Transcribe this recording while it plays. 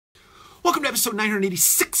Welcome to episode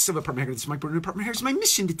 986 of Apartment Hacker. This is Mike Burton, Apartment Hacker. It's my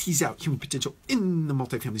mission to tease out human potential in the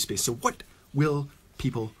multifamily space. So what will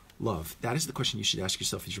people love? That is the question you should ask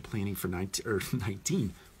yourself as you're planning for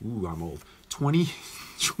 19. Ooh, I'm old.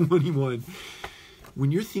 2021.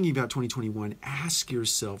 When you're thinking about 2021, ask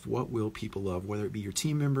yourself, what will people love? Whether it be your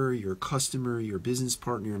team member, your customer, your business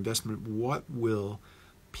partner, your investment, what will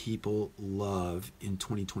people love in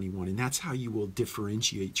 2021? And that's how you will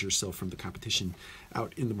differentiate yourself from the competition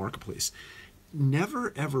out in the marketplace.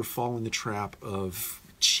 Never ever fall in the trap of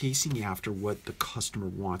chasing after what the customer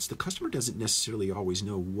wants. The customer doesn't necessarily always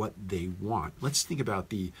know what they want. Let's think about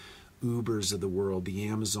the Ubers of the world, the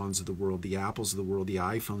Amazons of the world, the Apples of the world, the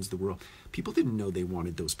iPhones of the world. People didn't know they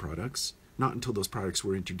wanted those products. Not until those products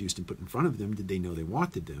were introduced and put in front of them did they know they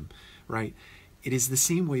wanted them, right? It is the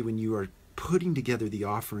same way when you are putting together the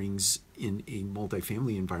offerings in a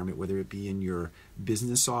multifamily environment, whether it be in your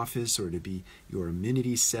business office or it be your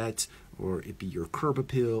amenity set or it be your curb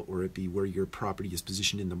appeal or it be where your property is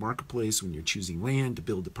positioned in the marketplace when you're choosing land to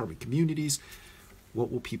build apartment communities.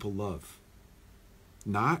 What will people love?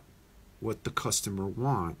 Not what the customer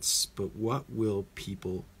wants, but what will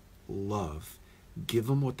people love? Give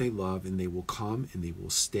them what they love and they will come and they will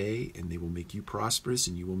stay and they will make you prosperous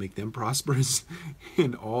and you will make them prosperous.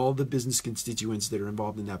 And all the business constituents that are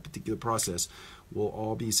involved in that particular process will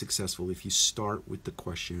all be successful if you start with the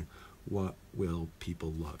question, what will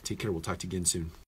people love? Take care. We'll talk to you again soon.